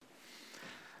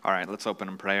All right, let's open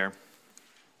in prayer.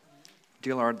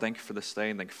 Dear Lord, thank you for this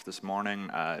day, thank you for this morning,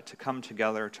 to come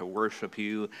together, to worship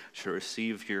you, to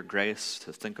receive your grace,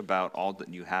 to think about all that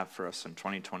you have for us in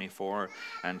 2024,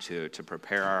 and to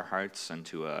prepare our hearts and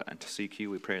to seek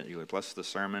you. We pray that you would bless the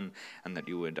sermon, and that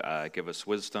you would give us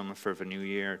wisdom for the new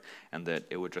year, and that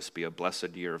it would just be a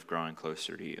blessed year of growing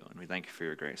closer to you. And we thank you for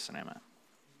your grace, and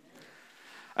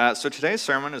amen. So today's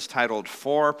sermon is titled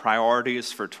 4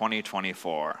 Priorities for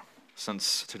 2024,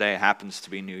 since today happens to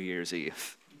be New Year's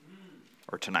Eve.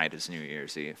 Or tonight is New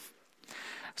Year's Eve.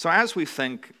 So as we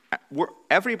think,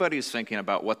 everybody's thinking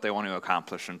about what they want to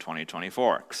accomplish in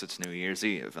 2024, because it's New Year's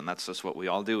Eve, and that's just what we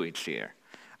all do each year.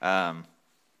 And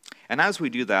as we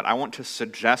do that, I want to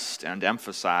suggest and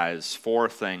emphasize 4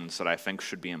 things that I think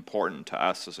should be important to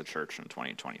us as a church in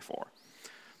 2024.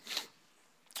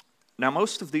 Now,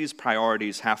 most of these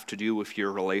priorities have to do with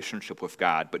your relationship with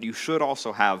God, but you should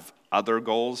also have other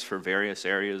goals for various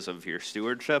areas of your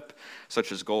stewardship,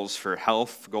 such as goals for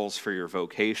health, goals for your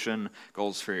vocation,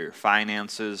 goals for your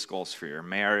finances, goals for your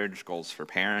marriage, goals for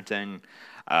parenting.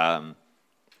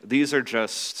 These are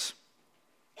just,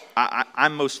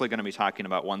 I'm mostly going to be talking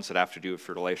about ones that have to do with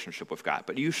your relationship with God,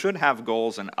 but you should have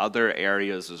goals in other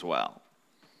areas as well.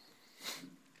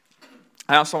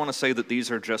 I also want to say that these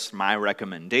are just my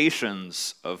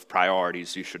recommendations of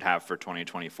priorities you should have for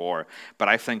 2024, but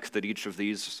I think that each of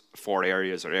these 4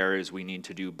 areas are areas we need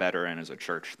to do better in as a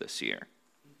church this year.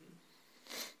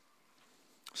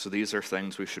 So these are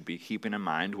things we should be keeping in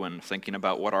mind when thinking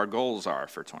about what our goals are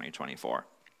for 2024.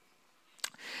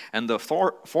 And the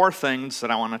four things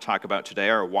that I want to talk about today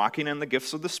are walking in the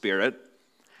gifts of the Spirit,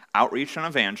 outreach and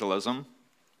evangelism,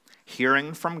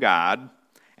 hearing from God,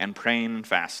 and praying and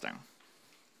fasting.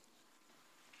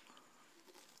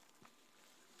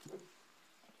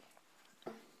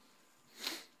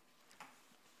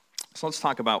 So let's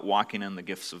talk about walking in the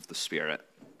gifts of the Spirit.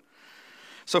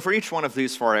 So for each one of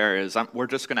these 4 areas, we're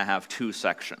just going to have 2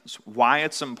 sections. Why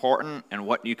it's important and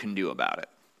what you can do about it.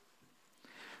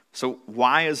 So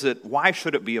why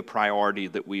should it be a priority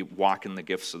that we walk in the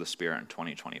gifts of the Spirit in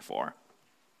 2024?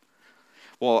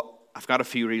 Well, I've got a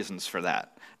few reasons for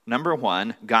that. Number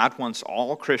 1, God wants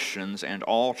all Christians and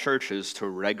all churches to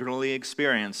regularly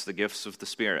experience the gifts of the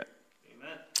Spirit.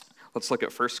 Amen. Let's look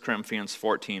at 1 Corinthians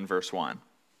 14, verse 1.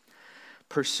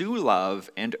 Pursue love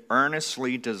and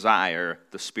earnestly desire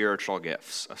the spiritual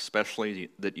gifts, especially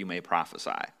that you may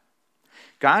prophesy.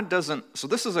 So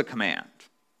this is a command.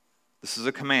 This is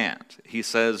a command. He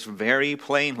says very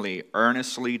plainly,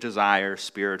 earnestly desire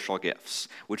spiritual gifts,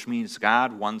 which means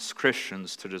God wants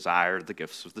Christians to desire the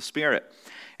gifts of the Spirit.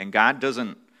 And God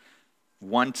doesn't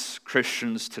want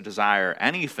Christians to desire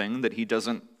anything that he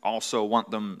doesn't also want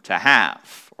them to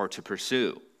have or to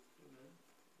pursue.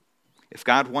 If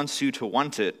God wants you to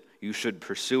want it, you should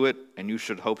pursue it, and you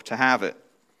should hope to have it.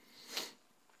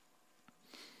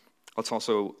 Let's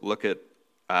also look at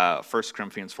 1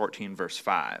 Corinthians 14, verse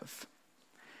 5.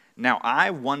 Now I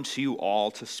want you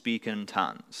all to speak in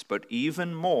tongues, but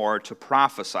even more to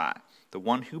prophesy. The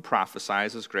one who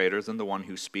prophesies is greater than the one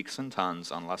who speaks in tongues,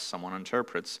 unless someone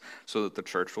interprets, so that the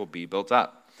church will be built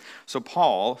up. So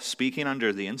Paul, speaking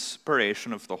under the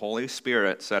inspiration of the Holy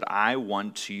Spirit, said, I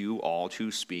want you all to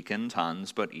speak in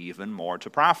tongues, but even more to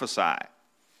prophesy.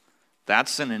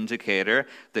 That's an indicator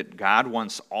that God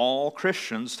wants all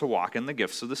Christians to walk in the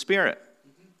gifts of the Spirit.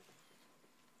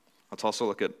 Let's also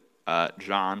look at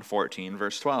John 14,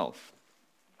 verse 12.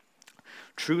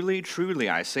 Truly, truly,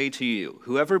 I say to you,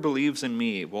 whoever believes in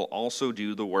me will also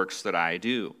do the works that I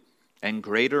do. And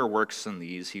greater works than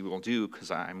these he will do,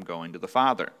 because I am going to the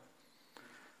Father.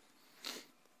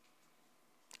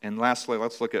 And lastly,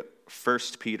 let's look at 1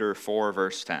 Peter 4,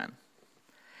 verse 10.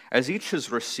 As each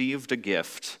has received a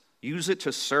gift, use it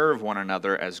to serve one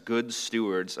another as good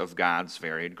stewards of God's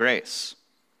varied grace.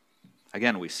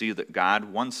 Again, we see that God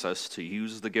wants us to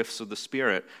use the gifts of the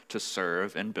Spirit to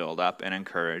serve and build up and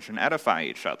encourage and edify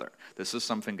each other. This is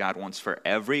something God wants for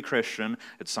every Christian.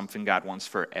 It's something God wants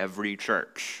for every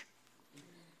church.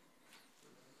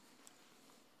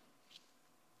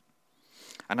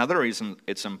 Another reason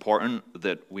it's important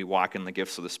that we walk in the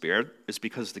gifts of the Spirit is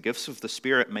because the gifts of the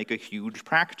Spirit make a huge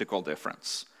practical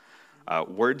difference.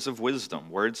 Words of wisdom,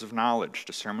 words of knowledge,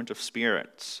 discernment of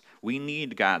spirits. We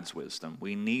need God's wisdom.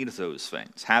 We need those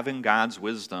things. Having God's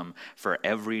wisdom for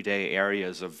everyday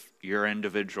areas of your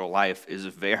individual life is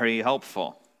very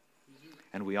helpful,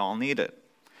 and we all need it.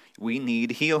 We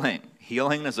need healing.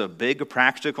 Healing is a big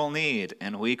practical need,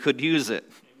 and we could use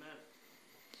it.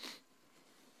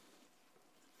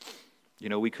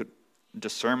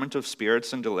 Discernment of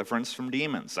spirits and deliverance from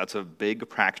demons. That's a big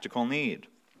practical need.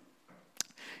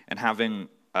 And having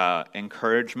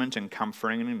encouragement and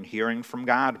comforting and hearing from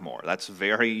God more. That's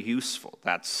very useful.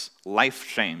 That's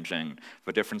life-changing,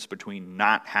 the difference between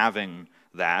not having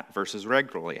that versus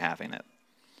regularly having it.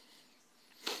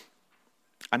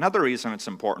 Another reason it's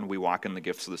important we walk in the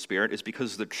gifts of the Spirit is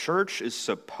because the church is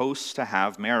supposed to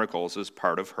have miracles as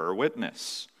part of her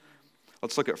witness.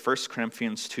 Let's look at 1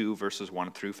 Corinthians 2, verses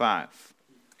 1 through 5.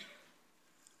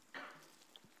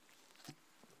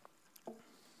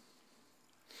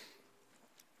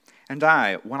 And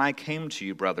I, when I came to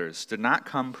you, brothers, did not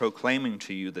come proclaiming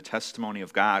to you the testimony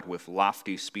of God with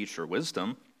lofty speech or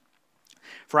wisdom,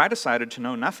 for I decided to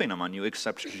know nothing among you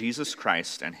except Jesus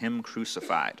Christ and him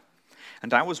crucified.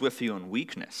 And I was with you in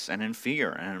weakness and in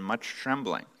fear and in much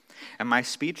trembling. And my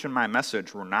speech and my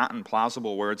message were not in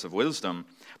plausible words of wisdom,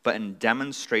 but in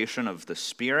demonstration of the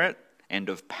Spirit and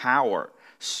of power,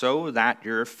 so that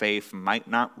your faith might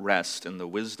not rest in the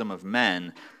wisdom of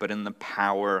men, but in the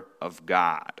power of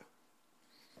God.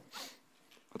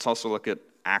 Let's also look at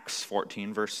Acts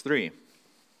 14, verse 3.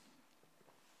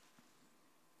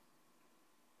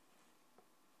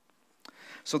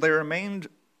 So they remained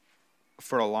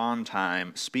for a long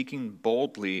time, speaking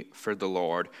boldly for the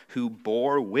Lord, who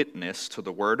bore witness to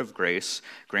the word of grace,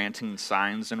 granting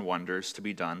signs and wonders to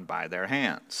be done by their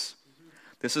hands.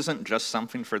 This isn't just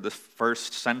something for the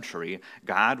first century.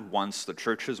 God wants the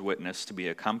church's witness to be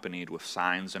accompanied with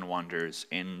signs and wonders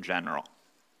in general.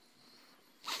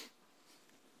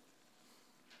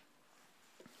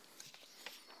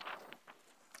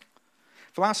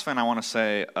 The last thing I want to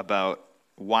say about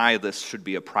why this should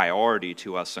be a priority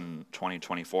to us in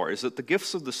 2024 is that the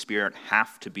gifts of the Spirit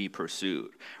have to be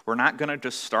pursued. We're not going to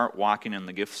just start walking in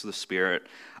the gifts of the Spirit,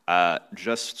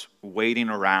 just waiting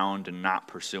around and not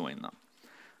pursuing them.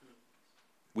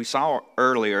 We saw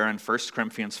earlier in 1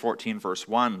 Corinthians 14, verse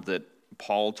 1, that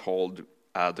Paul told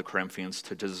the Corinthians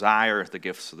to desire the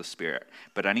gifts of the Spirit.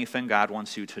 But anything God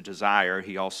wants you to desire,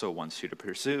 he also wants you to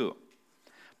pursue.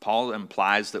 Paul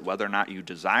implies that whether or not you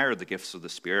desire the gifts of the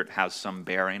Spirit has some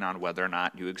bearing on whether or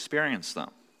not you experience them.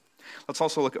 Let's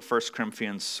also look at 1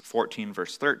 Corinthians 14,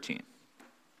 verse 13.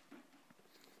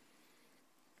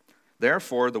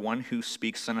 Therefore, the one who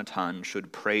speaks in a tongue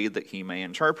should pray that he may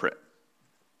interpret.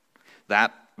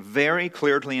 That very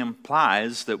clearly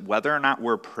implies that whether or not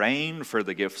we're praying for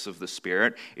the gifts of the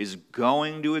Spirit is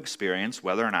going to experience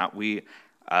whether or not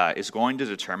is going to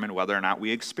determine whether or not we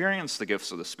experience the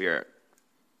gifts of the Spirit.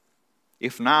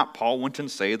 If not, Paul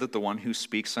wouldn't say that the one who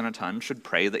speaks in a tongue should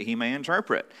pray that he may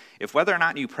interpret. If whether or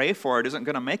not you pray for it isn't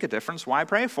going to make a difference, why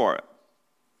pray for it?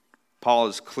 Paul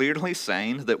is clearly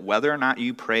saying that whether or not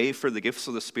you pray for the gifts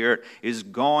of the Spirit is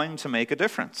going to make a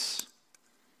difference.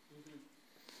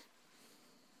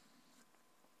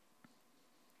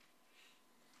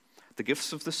 The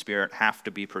gifts of the Spirit have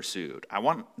to be pursued. I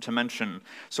want to mention,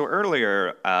 so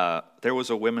earlier there was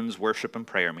a women's worship and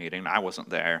prayer meeting. I wasn't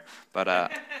there,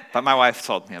 but my wife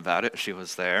told me about it. She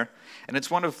was there. And it's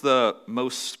one of the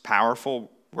most powerful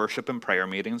worship and prayer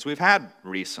meetings we've had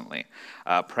recently.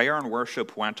 Prayer and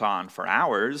worship went on for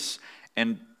hours,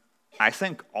 and I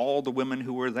think all the women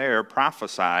who were there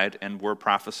prophesied and were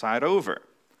prophesied over.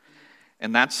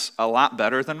 And that's a lot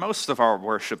better than most of our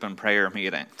worship and prayer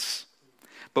meetings.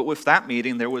 But with that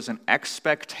meeting, there was an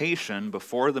expectation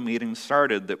before the meeting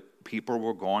started that people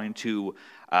were going to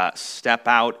step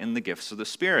out in the gifts of the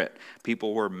Spirit.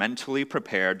 People were mentally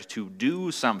prepared to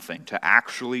do something, to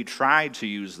actually try to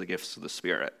use the gifts of the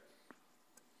Spirit.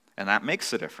 And that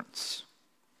makes a difference.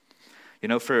 You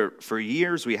know, for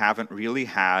years we haven't really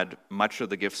had much of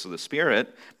the gifts of the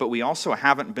Spirit, but we also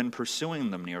haven't been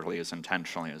pursuing them nearly as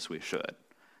intentionally as we should.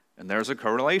 And there's a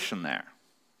correlation there.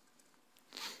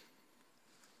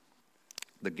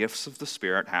 The gifts of the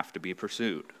Spirit have to be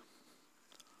pursued.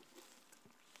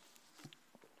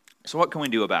 So what can we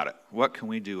do about it? What can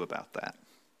we do about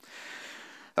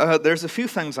that? There's a few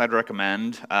things I'd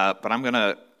recommend, but I'm going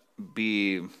to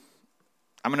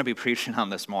be preaching on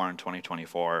this more in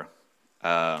 2024,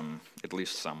 at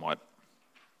least somewhat.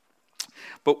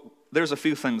 But there's a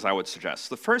few things I would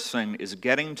suggest. The first thing is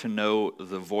getting to know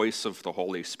the voice of the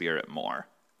Holy Spirit more.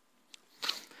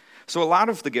 So a lot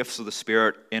of the gifts of the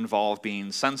Spirit involve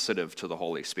being sensitive to the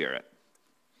Holy Spirit.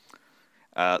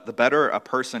 The better a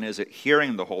person is at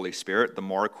hearing the Holy Spirit, the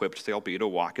more equipped they'll be to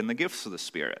walk in the gifts of the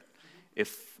Spirit.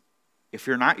 If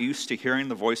you're not used to hearing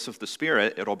the voice of the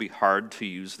Spirit, it'll be hard to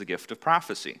use the gift of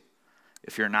prophecy.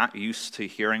 If you're not used to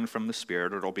hearing from the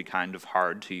Spirit, it'll be kind of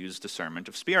hard to use discernment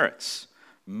of spirits.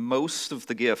 Most of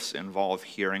the gifts involve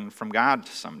hearing from God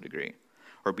to some degree,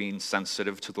 or being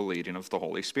sensitive to the leading of the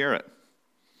Holy Spirit.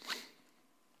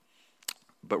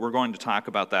 But we're going to talk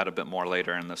about that a bit more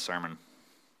later in this sermon.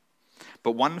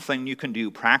 But one thing you can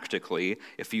do practically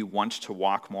if you want to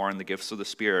walk more in the gifts of the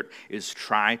Spirit is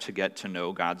try to get to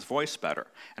know God's voice better.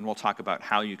 And we'll talk about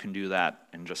how you can do that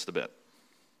in just a bit.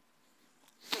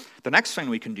 The next thing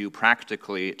we can do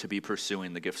practically to be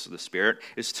pursuing the gifts of the Spirit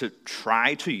is to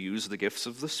try to use the gifts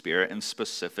of the Spirit in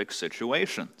specific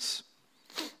situations.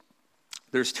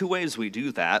 There's two ways we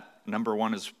do that. Number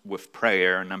one is with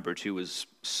prayer, and number two is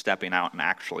stepping out and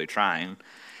actually trying.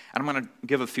 And I'm going to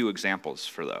give a few examples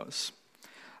for those.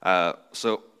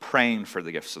 So praying for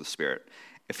the gifts of the Spirit.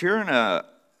 If you're in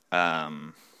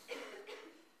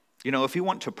if you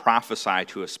want to prophesy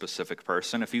to a specific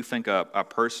person, if you think a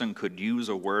person could use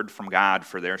a word from God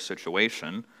for their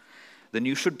situation, then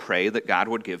you should pray that God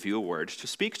would give you a word to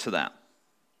speak to them.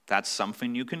 That's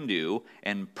something you can do,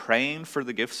 and praying for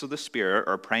the gifts of the Spirit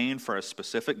or praying for a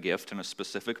specific gift in a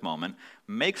specific moment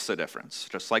makes a difference,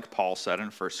 just like Paul said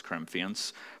in 1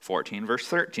 Corinthians 14, verse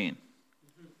 13.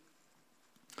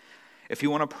 If you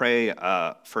want to pray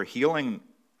for healing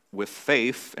with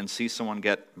faith and see someone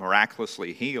get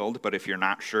miraculously healed, but if you're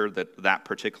not sure that that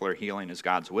particular healing is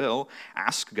God's will,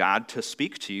 ask God to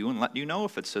speak to you and let you know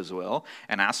if it's His will,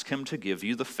 and ask Him to give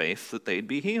you the faith that they'd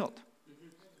be healed.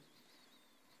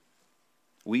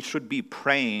 We should be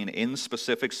praying in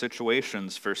specific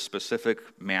situations for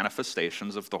specific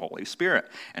manifestations of the Holy Spirit.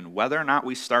 And whether or not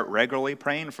we start regularly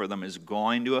praying for them is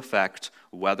going to affect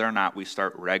whether or not we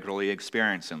start regularly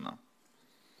experiencing them.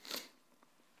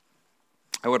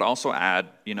 I would also add,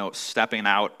 stepping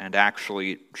out and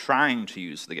actually trying to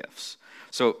use the gifts.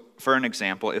 So, for an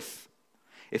example, if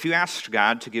you asked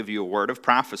God to give you a word of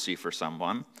prophecy for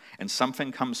someone, and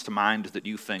something comes to mind that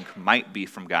you think might be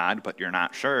from God, but you're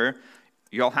not sure,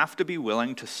 you'll have to be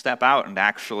willing to step out and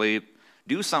actually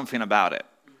do something about it.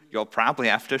 You'll probably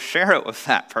have to share it with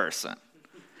that person.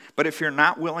 But if you're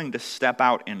not willing to step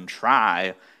out and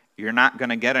try, you're not going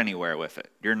to get anywhere with it.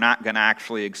 You're not going to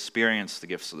actually experience the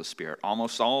gifts of the Spirit.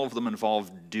 Almost all of them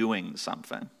involve doing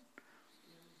something.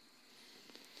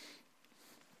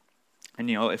 And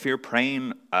if you're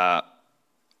praying,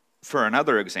 for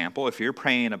another example, if you're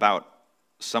praying about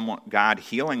God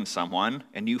healing someone,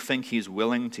 and you think He's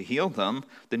willing to heal them,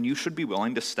 then you should be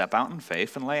willing to step out in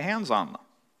faith and lay hands on them.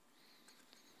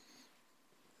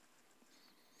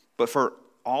 But for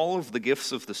all of the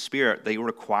gifts of the Spirit, they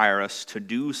require us to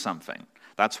do something.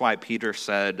 That's why Peter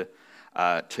said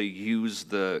to use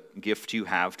the gift you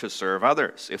have to serve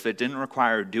others. If it didn't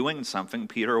require doing something,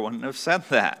 Peter wouldn't have said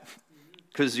that,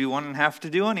 because you wouldn't have to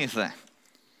do anything.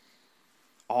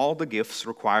 All the gifts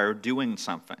require doing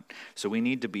something. So we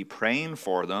need to be praying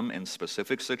for them in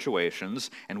specific situations,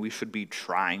 and we should be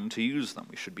trying to use them.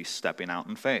 We should be stepping out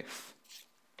in faith.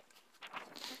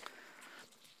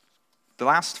 The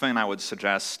last thing I would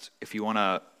suggest, if you want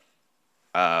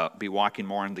to be walking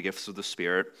more in the gifts of the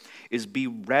Spirit, is be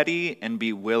ready and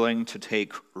be willing to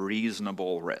take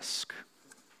reasonable risk.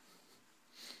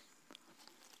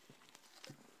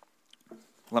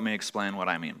 Let me explain what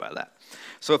I mean by that.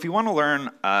 So if you want to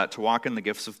learn to walk in the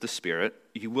gifts of the Spirit,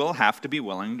 you will have to be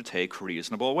willing to take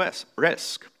reasonable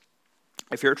risk.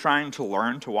 If you're trying to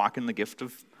learn to walk in the gift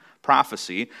of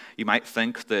prophecy, you might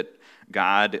think that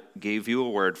God gave you a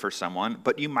word for someone,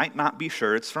 but you might not be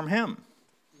sure it's from Him.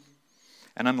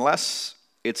 And unless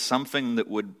it's something that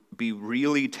would be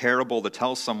really terrible to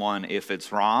tell someone if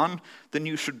it's wrong, then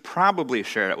you should probably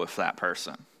share it with that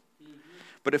person.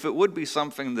 But if it would be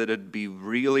something that would be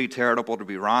really terrible to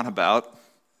be wrong about,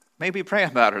 maybe pray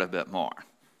about it a bit more.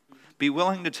 Be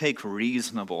willing to take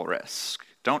reasonable risk.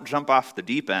 Don't jump off the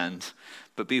deep end,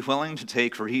 but be willing to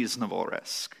take reasonable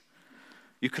risk.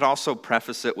 You could also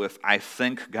preface it with, I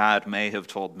think God may have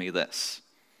told me this.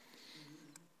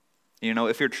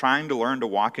 If you're trying to learn to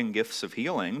walk in gifts of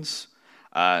healings,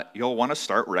 you'll want to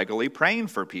start regularly praying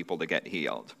for people to get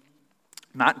healed.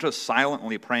 Not just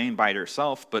silently praying by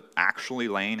yourself, but actually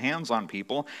laying hands on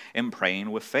people and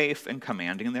praying with faith and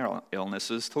commanding their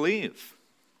illnesses to leave.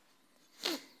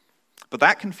 But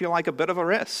that can feel like a bit of a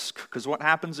risk, because what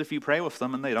happens if you pray with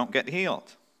them and they don't get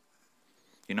healed?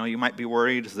 You might be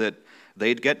worried that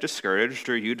they'd get discouraged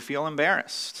or you'd feel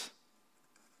embarrassed.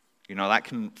 That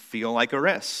can feel like a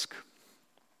risk.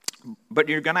 But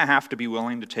you're going to have to be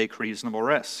willing to take reasonable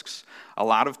risks. A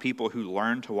lot of people who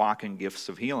learn to walk in gifts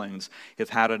of healings have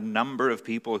had a number of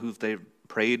people who they've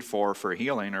prayed for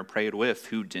healing or prayed with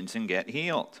who didn't get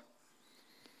healed.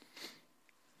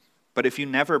 But if you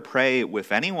never pray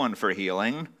with anyone for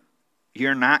healing,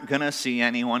 you're not going to see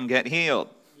anyone get healed.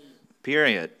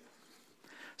 Period.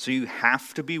 So you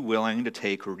have to be willing to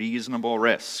take reasonable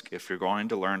risk if you're going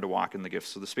to learn to walk in the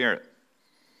gifts of the Spirit.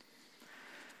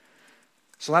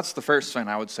 So that's the first thing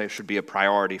I would say should be a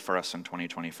priority for us in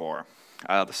 2024.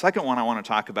 The second one I want to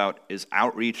talk about is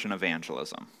outreach and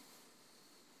evangelism.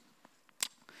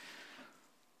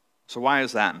 So why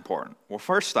is that important? Well,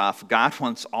 first off, God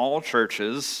wants all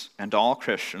churches and all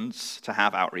Christians to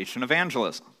have outreach and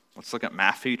evangelism. Let's look at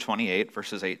Matthew 28,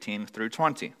 verses 18 through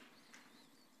 20.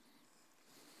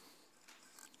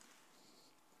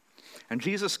 And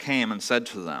Jesus came and said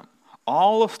to them,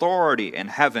 "All authority in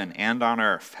heaven and on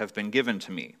earth have been given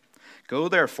to me. Go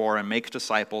therefore and make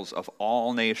disciples of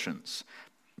all nations,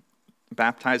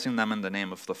 baptizing them in the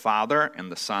name of the Father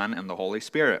and the Son and the Holy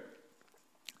Spirit,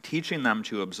 teaching them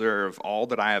to observe all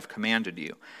that I have commanded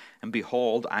you. And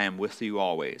behold, I am with you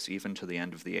always, even to the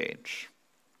end of the age."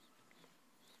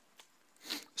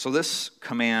 So this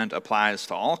command applies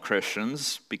to all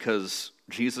Christians because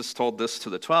Jesus told this to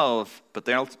the 12, but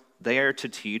they are to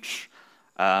teach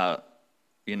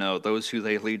those who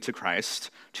they lead to Christ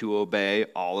to obey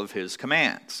all of his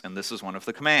commands. And this is one of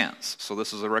the commands. So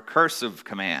this is a recursive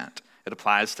command. It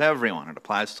applies to everyone. It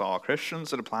applies to all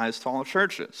Christians. It applies to all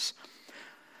churches.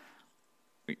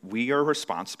 We are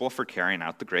responsible for carrying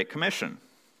out the Great Commission.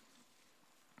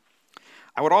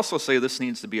 I would also say this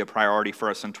needs to be a priority for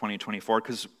us in 2024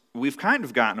 because we've kind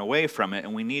of gotten away from it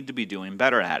and we need to be doing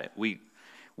better at it.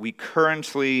 We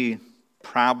currently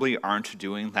probably aren't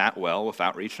doing that well with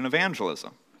outreach and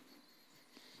evangelism.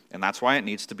 And that's why it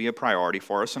needs to be a priority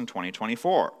for us in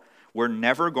 2024. We're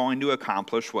never going to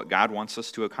accomplish what God wants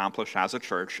us to accomplish as a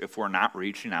church if we're not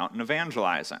reaching out and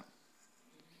evangelizing.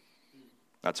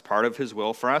 That's part of his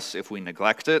will for us. If we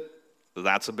neglect it,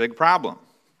 that's a big problem.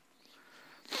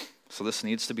 So this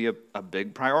needs to be a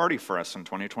big priority for us in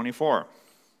 2024.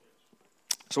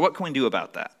 So what can we do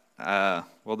about that?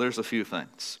 Well, there's a few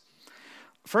things.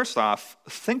 First off,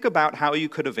 think about how you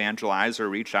could evangelize or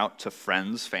reach out to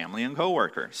friends, family, and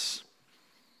coworkers.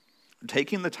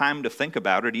 Taking the time to think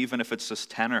about it, even if it's just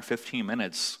 10 or 15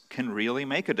 minutes, can really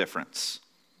make a difference.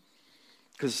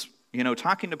 Because,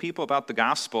 talking to people about the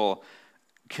gospel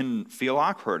can feel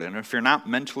awkward, and if you're not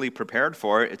mentally prepared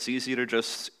for it, it's easy to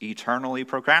just eternally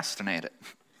procrastinate it.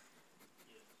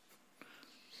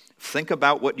 Think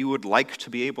about what you would like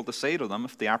to be able to say to them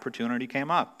if the opportunity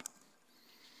came up.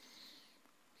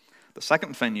 The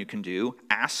second thing you can do,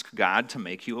 ask God to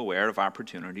make you aware of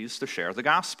opportunities to share the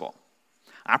gospel.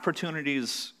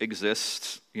 Opportunities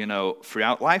exist,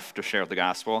 throughout life to share the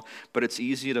gospel, but it's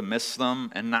easy to miss them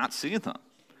and not see them.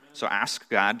 So ask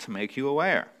God to make you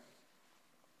aware.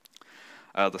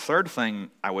 The third thing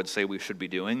I would say we should be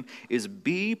doing is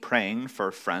be praying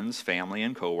for friends, family,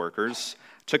 and coworkers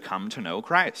to come to know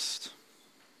Christ.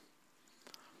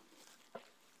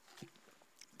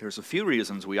 There's a few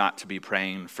reasons we ought to be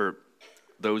praying for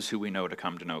those who we know to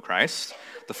come to know Christ.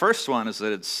 The first one is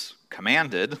that it's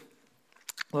commanded.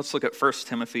 Let's look at 1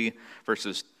 Timothy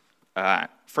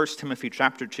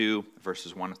chapter 2,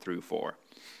 verses 1 through 4.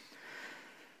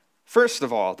 First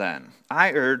of all, then,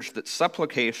 I urge that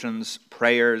supplications,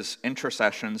 prayers,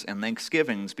 intercessions, and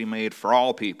thanksgivings be made for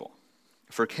all people,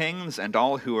 for kings and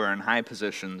all who are in high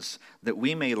positions, that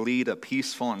we may lead a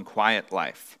peaceful and quiet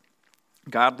life,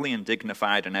 godly and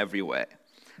dignified in every way.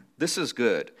 This is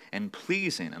good and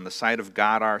pleasing in the sight of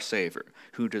God our Savior,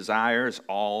 who desires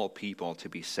all people to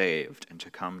be saved and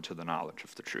to come to the knowledge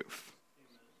of the truth.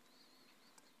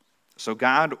 So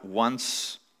God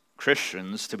wants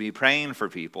Christians to be praying for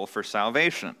people for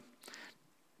salvation.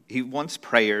 He wants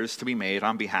prayers to be made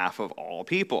on behalf of all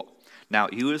people. Now,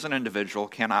 you as an individual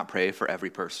cannot pray for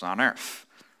every person on earth.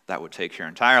 That would take your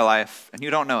entire life, and you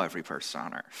don't know every person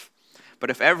on earth. But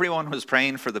if everyone was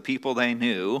praying for the people they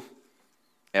knew,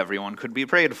 everyone could be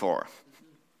prayed for.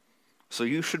 So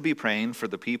you should be praying for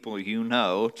the people you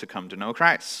know to come to know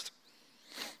Christ.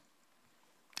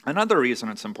 Another reason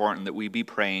it's important that we be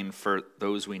praying for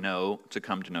those we know to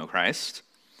come to know Christ,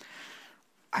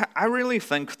 I really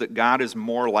think that God is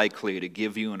more likely to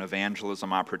give you an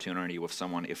evangelism opportunity with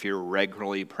someone if you're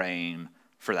regularly praying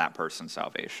for that person's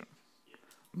salvation,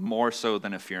 more so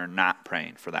than if you're not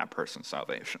praying for that person's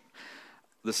salvation.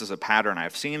 This is a pattern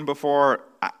I've seen before.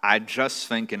 I just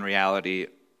think in reality,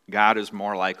 God is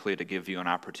more likely to give you an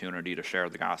opportunity to share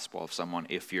the gospel of someone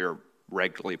if you're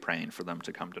regularly praying for them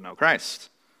to come to know Christ.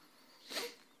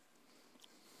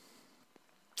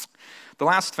 The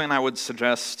last thing I would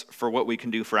suggest for what we can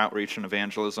do for outreach and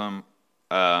evangelism,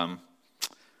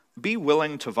 be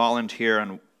willing to volunteer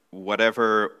in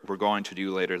whatever we're going to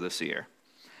do later this year.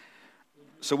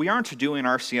 So we aren't doing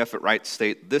RCF at Wright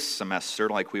State this semester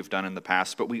like we've done in the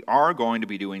past, but we are going to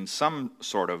be doing some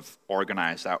sort of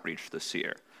organized outreach this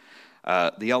year.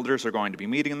 The elders are going to be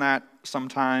meeting that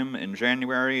sometime in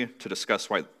January to discuss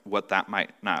what that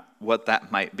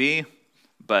might be,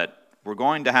 but we're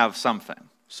going to have something.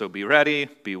 So be ready,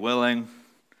 be willing.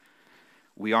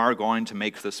 We are going to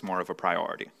make this more of a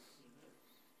priority.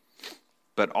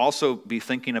 But also be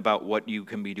thinking about what you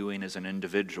can be doing as an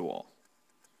individual,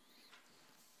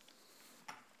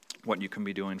 what you can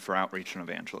be doing for outreach and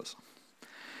evangelism.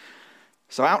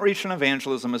 So outreach and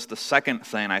evangelism is the second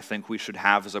thing I think we should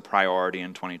have as a priority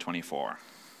in 2024.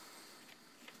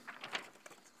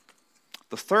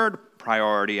 The third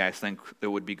priority I think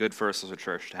that would be good for us as a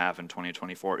church to have in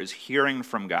 2024 is hearing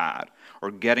from God,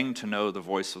 or getting to know the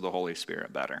voice of the Holy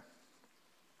Spirit better.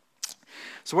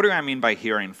 So what do I mean by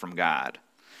hearing from God?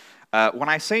 When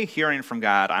I say hearing from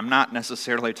God, I'm not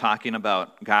necessarily talking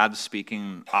about God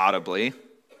speaking audibly,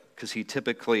 because he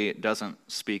typically doesn't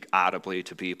speak audibly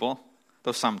to people,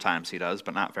 though sometimes he does,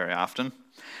 but not very often.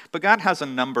 But God has a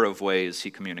number of ways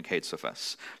he communicates with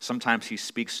us. Sometimes he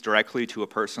speaks directly to a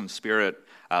person's spirit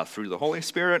through the Holy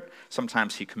Spirit.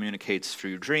 Sometimes he communicates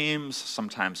through dreams.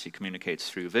 Sometimes he communicates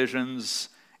through visions,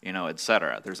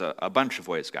 etc. There's a bunch of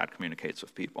ways God communicates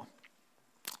with people.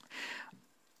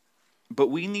 But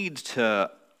we need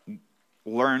to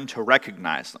learn to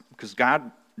recognize them, because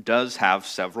God does have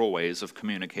several ways of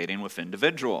communicating with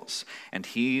individuals, and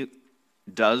he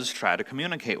does try to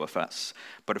communicate with us.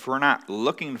 But if we're not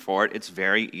looking for it, it's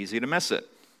very easy to miss it.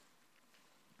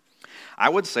 I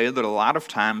would say that a lot of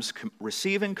times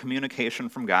receiving communication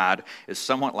from God is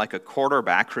somewhat like a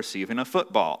quarterback receiving a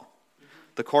football.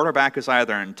 The quarterback is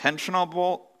either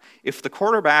intentional. If the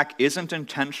quarterback isn't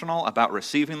intentional about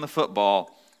receiving the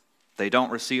football, they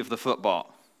don't receive the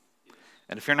football.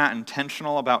 And if you're not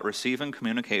intentional about receiving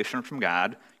communication from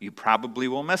God, you probably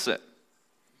will miss it.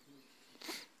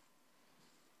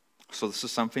 So this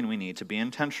is something we need to be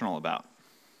intentional about.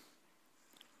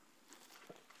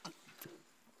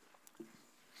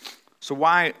 So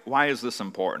why is this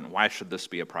important? Why should this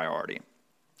be a priority?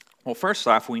 Well, first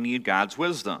off, we need God's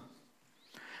wisdom.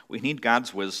 We need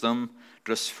God's wisdom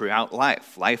just throughout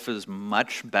life. Life is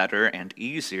much better and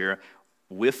easier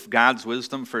with God's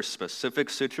wisdom for specific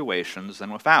situations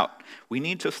than without. We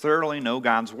need to thoroughly know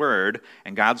God's word,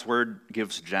 and God's word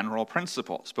gives general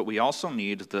principles, but we also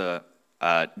need the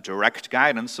direct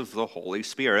guidance of the Holy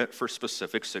Spirit for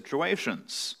specific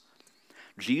situations.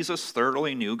 Jesus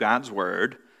thoroughly knew God's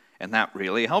word, and that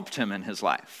really helped him in his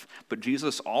life. But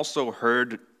Jesus also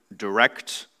heard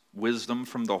direct wisdom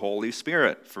from the Holy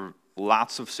Spirit for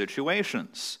lots of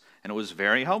situations, and it was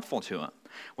very helpful to him.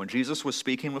 When Jesus was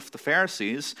speaking with the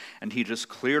Pharisees, and he just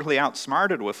clearly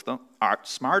outsmarted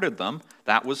them,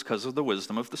 that was because of the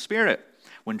wisdom of the Spirit.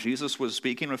 When Jesus was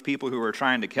speaking with people who were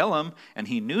trying to kill him, and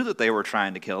he knew that they were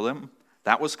trying to kill him,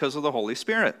 that was because of the Holy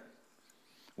Spirit.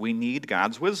 We need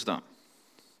God's wisdom.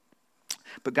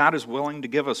 But God is willing to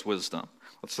give us wisdom.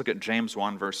 Let's look at James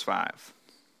 1, verse 5.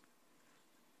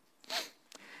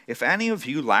 If any of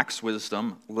you lacks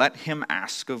wisdom, let him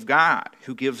ask of God,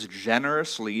 who gives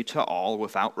generously to all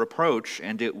without reproach,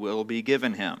 and it will be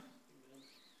given him.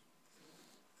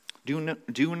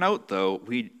 Do note, though,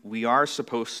 we are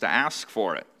supposed to ask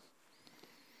for it.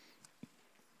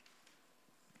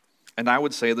 And I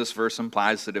would say this verse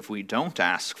implies that if we don't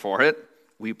ask for it,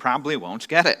 we probably won't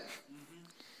get it.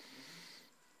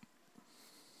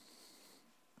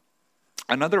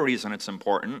 Another reason it's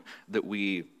important that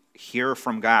we hear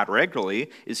from God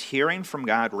regularly is hearing from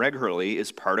God regularly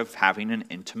is part of having an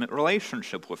intimate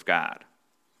relationship with God.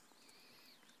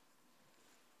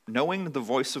 Knowing the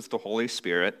voice of the Holy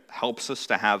Spirit helps us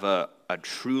to have a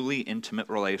truly intimate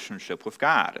relationship with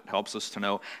God. It helps us to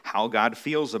know how God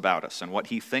feels about us and what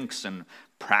he thinks in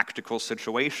practical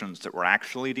situations that we're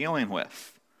actually dealing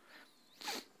with.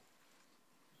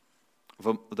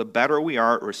 The better we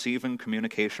are at receiving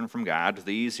communication from God,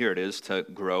 the easier it is to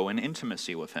grow in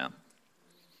intimacy with him.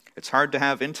 It's hard to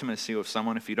have intimacy with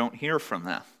someone if you don't hear from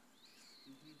them.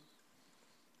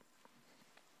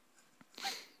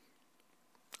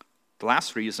 The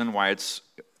last reason why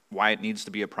it needs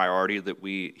to be a priority that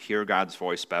we hear God's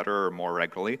voice better or more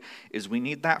regularly is we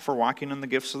need that for walking in the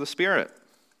gifts of the Spirit.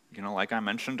 Like I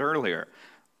mentioned earlier,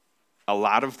 a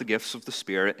lot of the gifts of the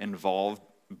Spirit involve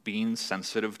being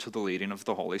sensitive to the leading of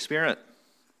the Holy Spirit.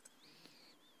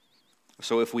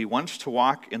 So if we want to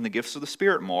walk in the gifts of the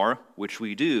Spirit more, which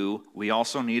we do, we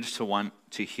also need to want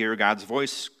to hear God's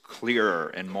voice clearer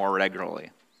and more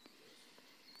regularly.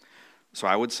 So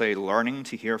I would say learning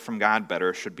to hear from God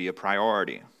better should be a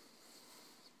priority.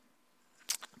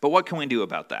 But what can we do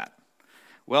about that?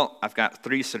 Well, I've got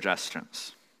 3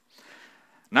 suggestions.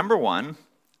 Number 1,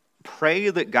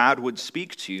 pray that God would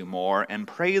speak to you more, and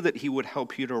pray that he would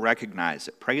help you to recognize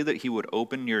it. Pray that he would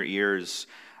open your ears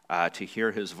to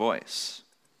hear his voice.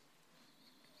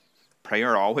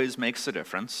 Prayer always makes a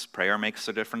difference. Prayer makes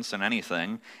a difference in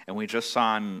anything. And we just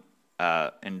saw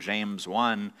in James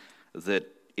 1 that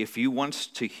if you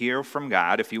want to hear from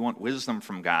God, if you want wisdom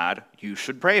from God, you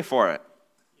should pray for it.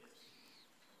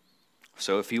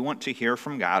 So if you want to hear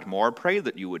from God more, pray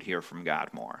that you would hear from God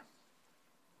more.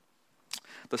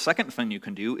 The second thing you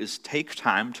can do is take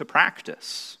time to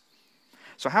practice.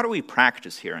 So how do we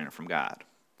practice hearing from God?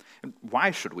 And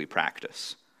why should we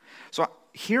practice? So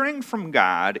hearing from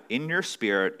God in your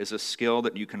spirit is a skill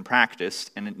that you can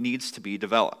practice, and it needs to be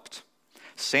developed.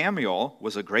 Samuel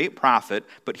was a great prophet,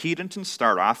 but he didn't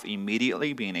start off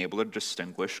immediately being able to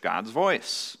distinguish God's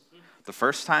voice. The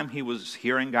first time he was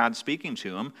hearing God speaking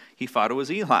to him, he thought it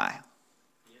was Eli.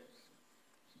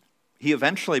 He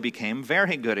eventually became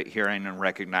very good at hearing and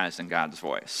recognizing God's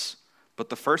voice. But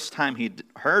the first time he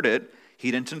heard it,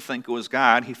 he didn't think it was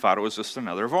God. He thought it was just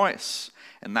another voice.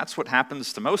 And that's what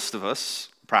happens to most of us,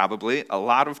 probably, a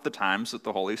lot of the times that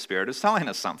the Holy Spirit is telling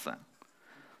us something.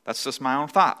 That's just my own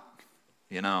thought.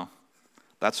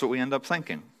 That's what we end up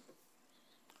thinking.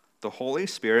 The Holy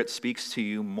Spirit speaks to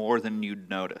you more than you'd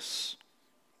notice,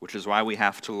 which is why we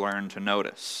have to learn to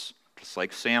notice, just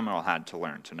like Samuel had to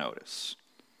learn to notice.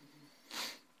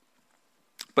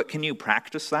 But can you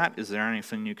practice that? Is there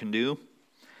anything you can do?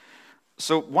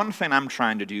 So one thing I'm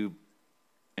trying to do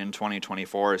in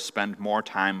 2024 is spend more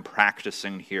time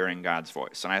practicing hearing God's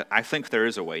voice. And I think there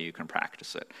is a way you can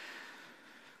practice it.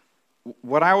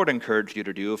 What I would encourage you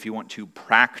to do if you want to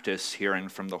practice hearing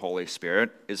from the Holy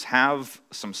Spirit is have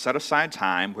some set-aside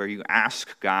time where you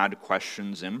ask God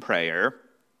questions in prayer.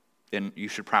 And you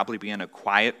should probably be in a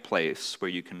quiet place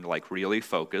where you can really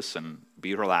focus and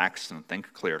be relaxed and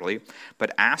think clearly.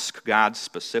 But ask God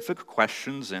specific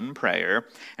questions in prayer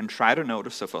and try to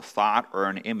notice if a thought or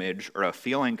an image or a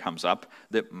feeling comes up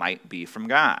that might be from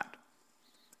God.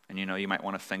 And you might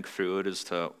want to think through it as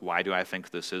to why do I think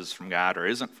this is from God or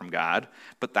isn't from God.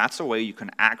 But that's a way you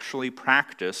can actually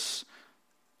practice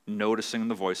noticing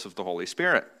the voice of the Holy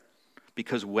Spirit.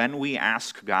 Because when we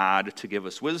ask God to give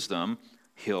us wisdom,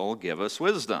 he'll give us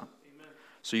wisdom. Amen.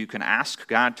 So you can ask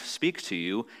God to speak to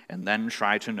you and then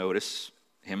try to notice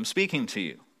him speaking to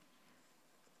you.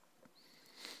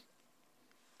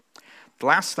 The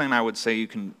last thing I would say you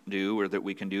can do, or that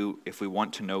we can do if we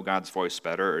want to know God's voice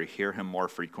better or hear him more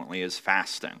frequently, is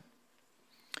fasting.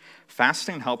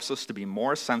 Fasting helps us to be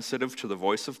more sensitive to the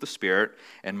voice of the Spirit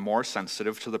and more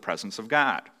sensitive to the presence of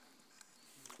God.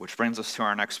 Which brings us to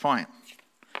our next point.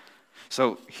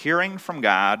 So hearing from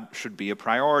God should be a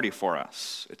priority for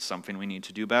us. It's something we need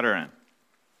to do better in.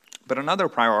 But another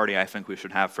priority I think we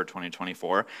should have for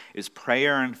 2024 is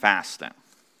prayer and fasting.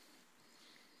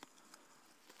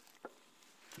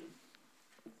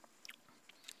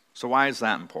 So why is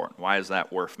that important? Why is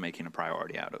that worth making a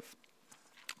priority out of?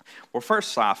 Well,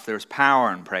 first off, there's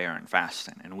power in prayer and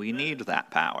fasting, and we need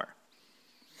that power.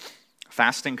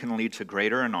 Fasting can lead to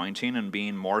greater anointing and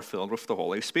being more filled with the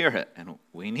Holy Spirit, and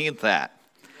we need that.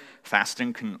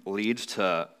 Fasting can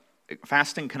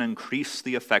increase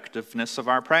the effectiveness of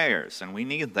our prayers, and we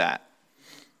need that.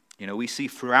 We see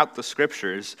throughout the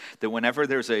scriptures that whenever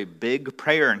there's a big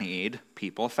prayer need,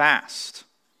 people fast.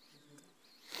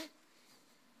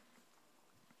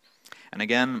 And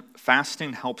again,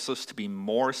 fasting helps us to be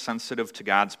more sensitive to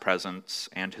God's presence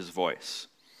and his voice.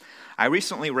 I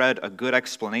recently read a good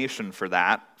explanation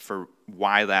for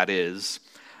why that is,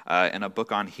 in a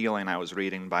book on healing I was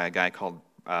reading by a guy called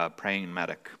Praying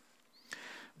Medic.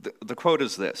 The quote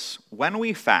is this: "When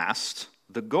we fast,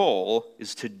 the goal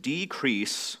is to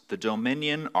decrease the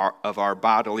dominion of our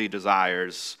bodily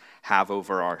desires have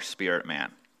over our spirit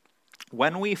man.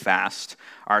 When we fast,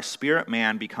 our spirit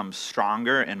man becomes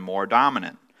stronger and more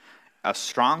dominant. A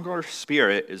stronger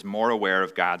spirit is more aware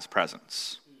of God's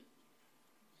presence."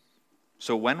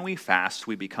 So when we fast,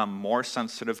 we become more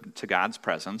sensitive to God's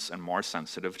presence and more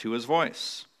sensitive to his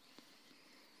voice.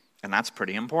 And that's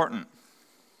pretty important.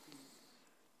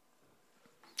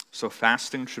 So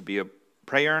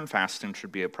prayer and fasting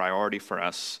should be a priority for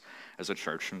us as a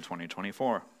church in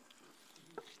 2024.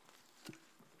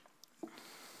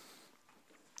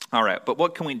 All right, but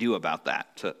what can we do about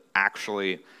that to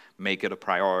actually make it a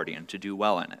priority and to do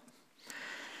well in it?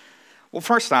 Well,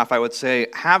 first off, I would say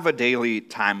have a daily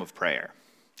time of prayer.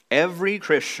 Every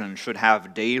Christian should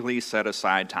have daily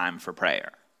set-aside time for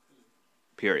prayer,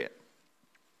 period.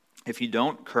 If you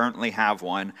don't currently have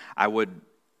one, I would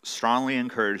strongly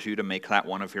encourage you to make that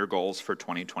one of your goals for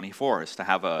 2024, is to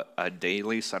have a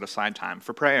daily set-aside time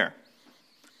for prayer.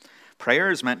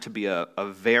 Prayer is meant to be a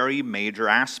very major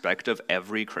aspect of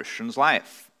every Christian's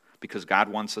life because God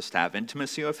wants us to have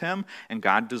intimacy with him, and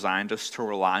God designed us to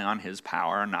rely on his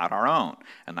power and not our own.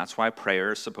 And that's why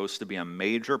prayer is supposed to be a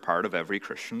major part of every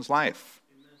Christian's life.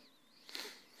 Amen.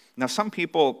 Now, some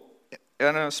people,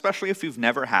 and especially if you've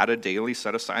never had a daily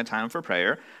set-aside time for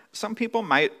prayer, some people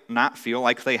might not feel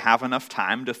like they have enough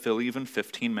time to fill even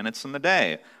 15 minutes in the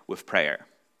day with prayer.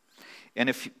 And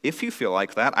if you feel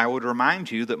like that, I would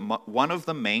remind you that one of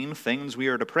the main things we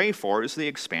are to pray for is the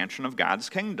expansion of God's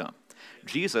kingdom.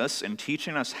 Jesus, in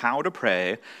teaching us how to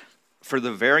pray, for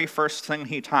the very first thing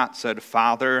he taught, said,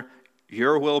 "Father,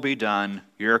 your will be done,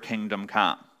 your kingdom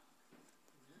come."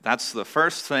 That's the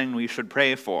first thing we should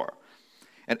pray for.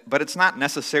 But it's not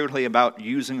necessarily about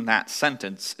using that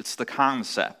sentence. It's the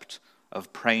concept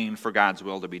of praying for God's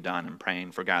will to be done and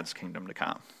praying for God's kingdom to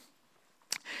come.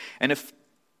 And if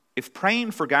praying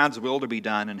for God's will to be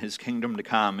done and his kingdom to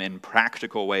come in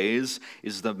practical ways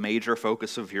is the major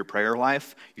focus of your prayer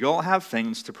life, you'll have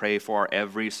things to pray for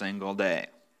every single day,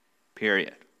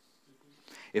 period.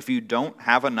 If you don't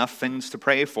have enough things to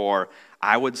pray for,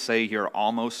 I would say you're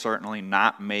almost certainly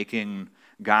not making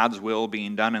God's will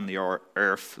being done in the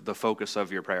earth the focus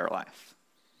of your prayer life.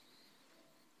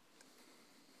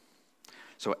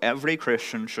 So every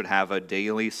Christian should have a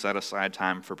daily set-aside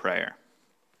time for prayer.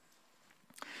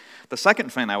 The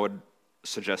second thing I would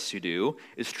suggest you do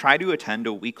is try to attend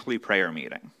a weekly prayer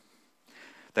meeting.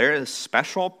 There is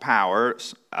special power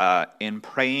in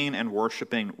praying and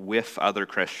worshiping with other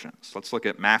Christians. Let's look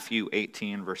at Matthew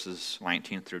 18, verses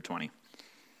 19 through 20.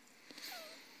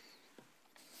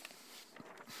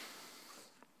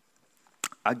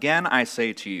 "Again, I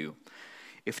say to you,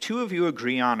 if two of you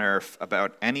agree on earth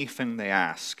about anything they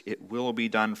ask, it will be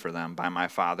done for them by my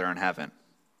Father in heaven.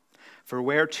 For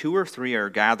where 2 or 3 are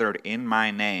gathered in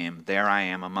my name, there I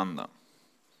am among them."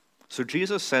 So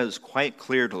Jesus says quite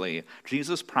clearly,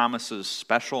 Jesus promises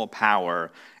special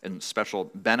power and special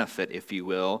benefit, if you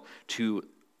will, to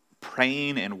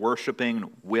praying and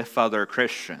worshiping with other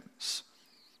Christians.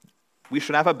 We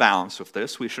should have a balance with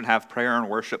this. We should have prayer and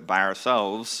worship by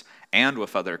ourselves and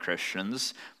with other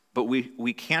Christians, but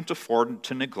we can't afford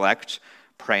to neglect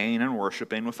praying and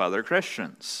worshiping with other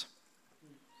Christians.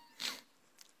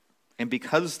 And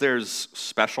because there's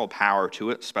special power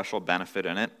to it, special benefit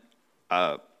in it,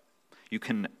 you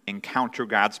can encounter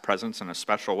God's presence in a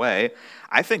special way,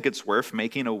 I think it's worth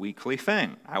making a weekly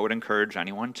thing. I would encourage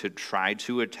anyone to try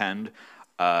to attend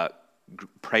a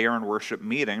prayer and worship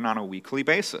meeting on a weekly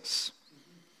basis.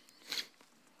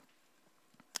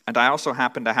 And I also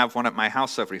happen to have one at my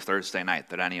house every Thursday night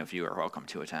that any of you are welcome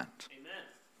to attend. Amen.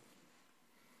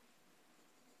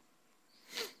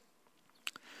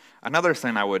 Another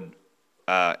thing I would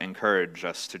encourage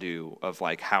us to do of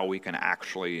like how we can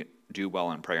actually do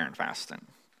well in prayer and fasting.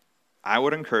 I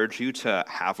would encourage you to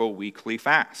have a weekly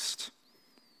fast.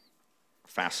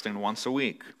 Fasting once a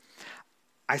week.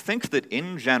 I think that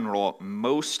in general,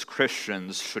 most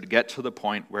Christians should get to the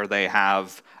point where they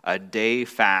have a day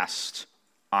fast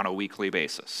on a weekly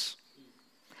basis.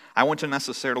 I wouldn't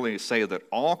necessarily say that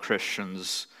all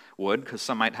Christians would, because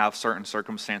some might have certain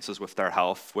circumstances with their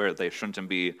health where they shouldn't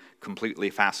be completely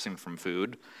fasting from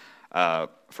food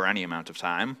for any amount of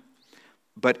time.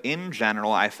 But in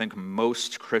general, I think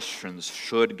most Christians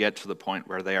should get to the point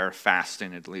where they are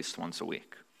fasting at least once a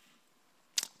week.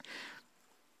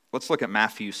 Let's look at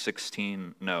Matthew 6,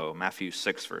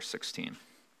 verse 16.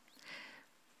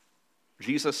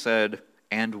 Jesus said,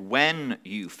 "And when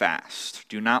you fast,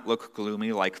 do not look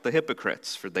gloomy like the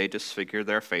hypocrites, for they disfigure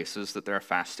their faces that their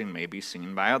fasting may be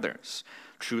seen by others.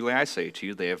 Truly I say to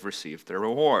you, they have received their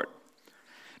reward."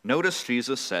 Notice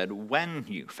Jesus said, when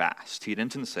you fast. He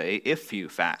didn't say, if you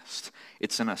fast.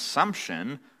 It's an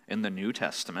assumption in the New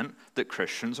Testament that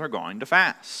Christians are going to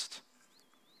fast.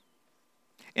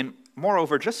 And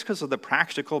moreover, just because of the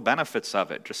practical benefits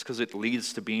of it, just because it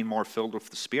leads to being more filled with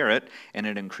the Spirit, and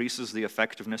it increases the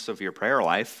effectiveness of your prayer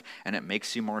life, and it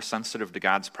makes you more sensitive to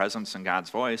God's presence and God's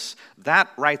voice,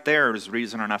 that right there is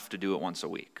reason enough to do it once a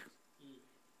week.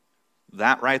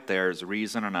 That right there is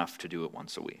reason enough to do it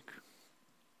once a week.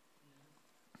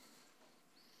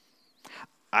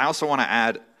 I also want to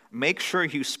add, make sure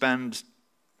you spend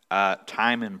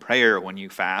time in prayer when you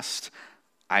fast.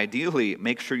 Ideally,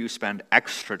 make sure you spend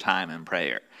extra time in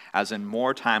prayer, as in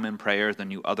more time in prayer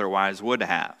than you otherwise would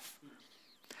have.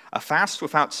 A fast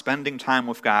without spending time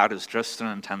with God is just an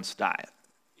intense diet.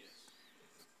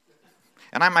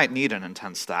 And I might need an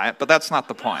intense diet, but that's not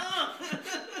the point.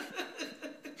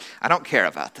 I don't care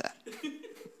about that.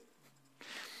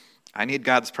 I need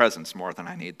God's presence more than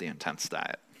I need the intense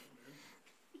diet.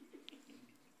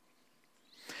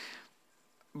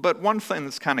 But one thing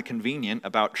that's kind of convenient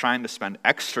about trying to spend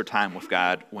extra time with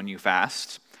God when you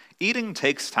fast, eating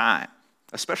takes time,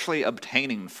 especially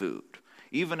obtaining food.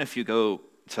 Even if you go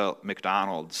to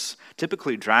McDonald's,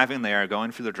 typically driving there,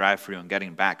 going through the drive-thru and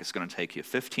getting back is going to take you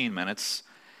 15 minutes,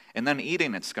 and then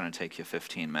eating it's going to take you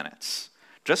 15 minutes.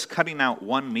 Just cutting out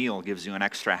one meal gives you an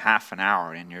extra half an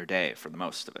hour in your day for the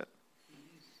most of it.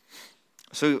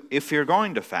 So if you're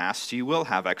going to fast, you will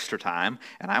have extra time,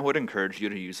 and I would encourage you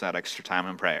to use that extra time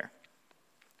in prayer.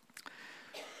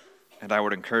 And I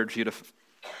would encourage you to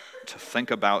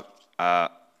think about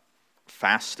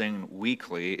fasting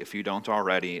weekly, if you don't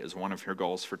already, as one of your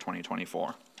goals for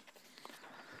 2024.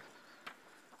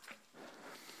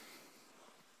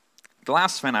 The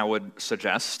last thing I would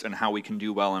suggest in how we can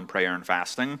do well in prayer and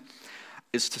fasting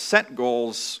is to set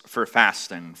goals for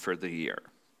fasting for the year.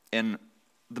 And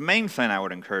the main thing I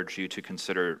would encourage you to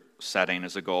consider setting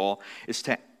as a goal is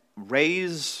to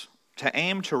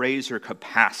aim to raise your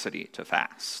capacity to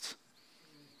fast.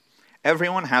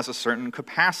 Everyone has a certain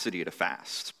capacity to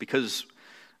fast, because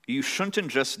you shouldn't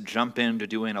just jump into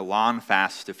doing a long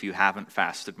fast if you haven't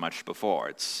fasted much before.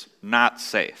 It's not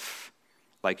safe.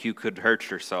 Like, you could hurt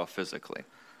yourself physically.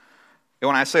 And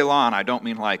when I say long, I don't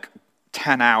mean like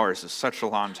 10 hours is such a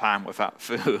long time without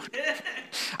food.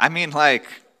 I mean like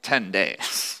 10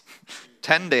 days.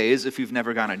 10 days, if you've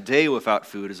never gone a day without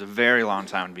food, is a very long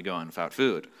time to be going without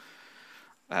food.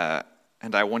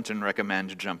 And I wouldn't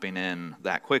recommend jumping in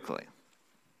that quickly.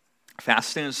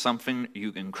 Fasting is something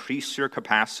you increase your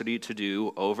capacity to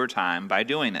do over time by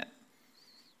doing it.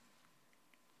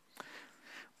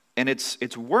 And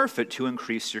it's worth it to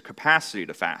increase your capacity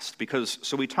to fast, because,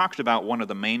 so we talked about one of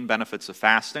the main benefits of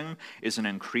fasting is an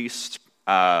increased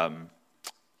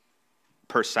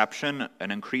perception,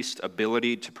 an increased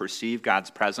ability to perceive God's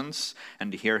presence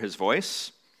and to hear his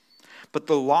voice. But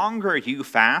the longer you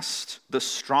fast, the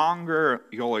stronger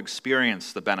you'll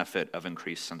experience the benefit of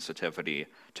increased sensitivity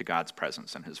to God's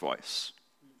presence and his voice.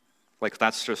 Like,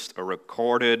 that's just a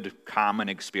recorded common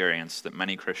experience that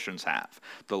many Christians have.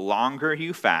 The longer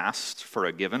you fast for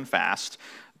a given fast,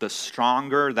 the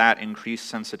stronger that increased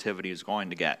sensitivity is going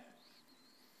to get.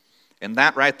 And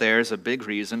that right there is a big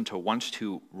reason to want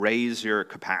to raise your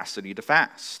capacity to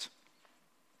fast.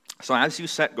 So as you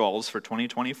set goals for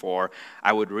 2024,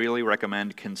 I would really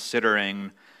recommend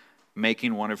considering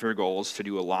making one of your goals to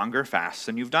do a longer fast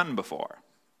than you've done before.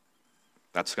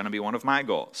 That's going to be one of my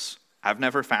goals. I've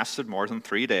never fasted more than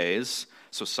 3 days,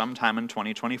 so sometime in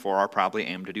 2024 I'll probably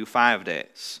aim to do 5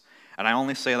 days. And I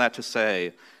only say that to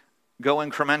say, go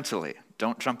incrementally.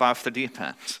 Don't jump off the deep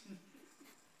end.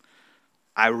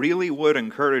 I really would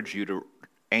encourage you to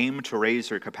aim to raise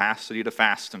your capacity to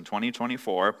fast in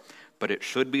 2024, but it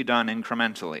should be done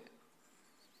incrementally.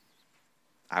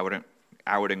 I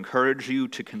would encourage you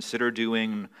to consider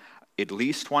doing at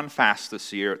least one fast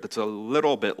this year that's a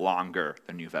little bit longer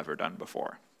than you've ever done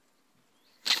before.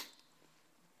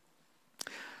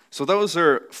 So those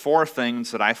are 4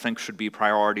 things that I think should be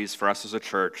priorities for us as a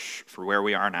church for where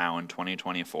we are now in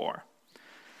 2024.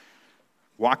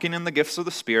 Walking in the gifts of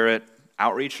the Spirit,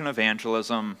 outreach and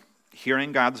evangelism,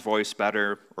 hearing God's voice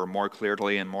better or more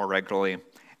clearly and more regularly,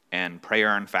 and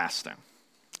prayer and fasting.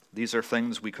 These are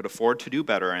things we could afford to do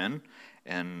better in,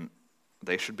 and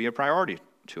they should be a priority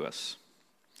to us.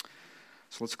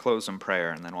 So let's close in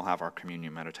prayer, and then we'll have our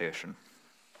communion meditation.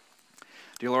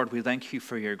 Dear Lord, we thank you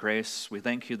for your grace. We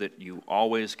thank you that you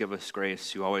always give us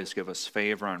grace, you always give us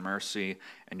favor and mercy,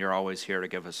 and you're always here to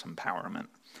give us empowerment.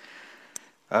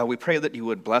 We pray that you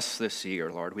would bless this year,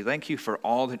 Lord. We thank you for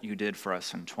all that you did for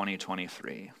us in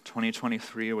 2023.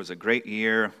 2023 was a great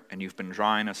year, and you've been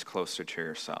drawing us closer to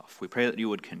yourself. We pray that you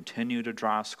would continue to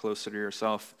draw us closer to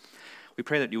yourself. We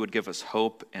pray that you would give us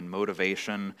hope and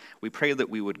motivation. We pray that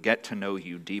we would get to know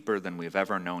you deeper than we've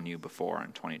ever known you before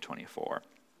in 2024.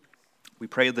 We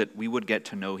pray that we would get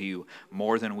to know you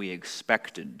more than we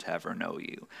expected to ever know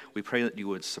you. We pray that you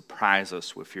would surprise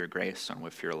us with your grace and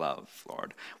with your love,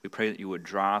 Lord. We pray that you would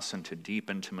draw us into deep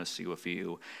intimacy with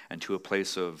you and to a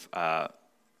place of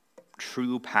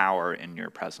true power in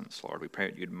your presence, Lord. We pray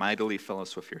that you'd mightily fill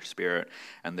us with your Spirit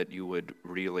and that you would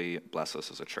really bless us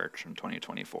as a church in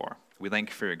 2024. We thank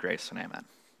you for your grace, and amen.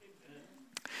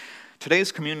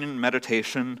 Today's communion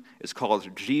meditation is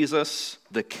called Jesus,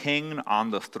 the King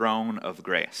on the Throne of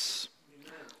Grace.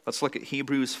 Let's look at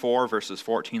Hebrews 4, verses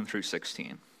 14 through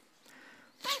 16.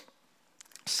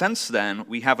 Since then,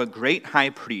 we have a great high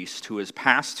priest who has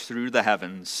passed through the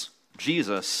heavens,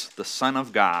 Jesus, the Son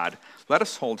of God. Let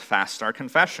us hold fast our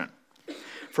confession.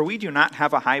 For we do not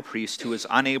have a high priest who is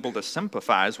unable to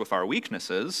sympathize with our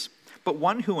weaknesses, but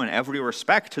one who in every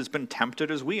respect has been tempted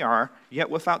as we are,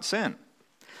 yet without sin.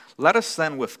 Let us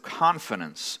then with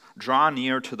confidence draw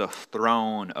near to the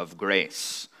throne of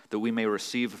grace, that we may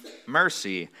receive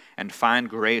mercy and find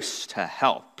grace to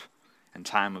help in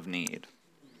time of need.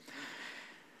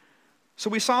 So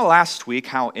we saw last week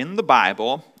how in the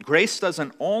Bible, grace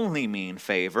doesn't only mean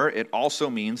favor, it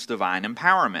also means divine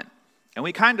empowerment. And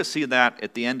we kind of see that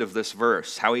at the end of this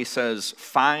verse, how he says,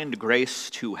 find grace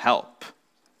to help.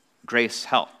 Grace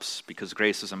helps because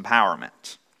grace is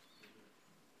empowerment.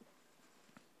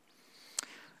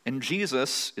 And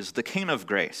Jesus is the King of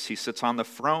grace. He sits on the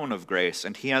throne of grace,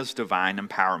 and he has divine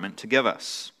empowerment to give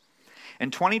us.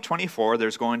 In 2024,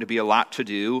 there's going to be a lot to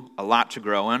do, a lot to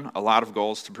grow in, a lot of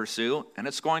goals to pursue, and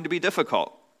it's going to be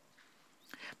difficult.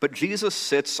 But Jesus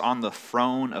sits on the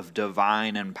throne of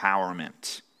divine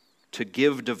empowerment to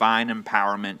give divine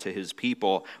empowerment to his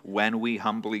people when we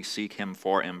humbly seek him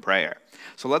for in prayer.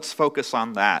 So let's focus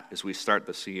on that as we start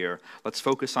this year. Let's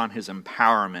focus on his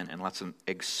empowerment, and let's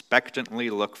expectantly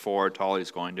look forward to all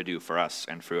he's going to do for us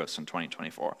and through us in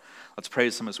 2024. Let's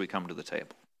praise him as we come to the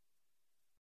table.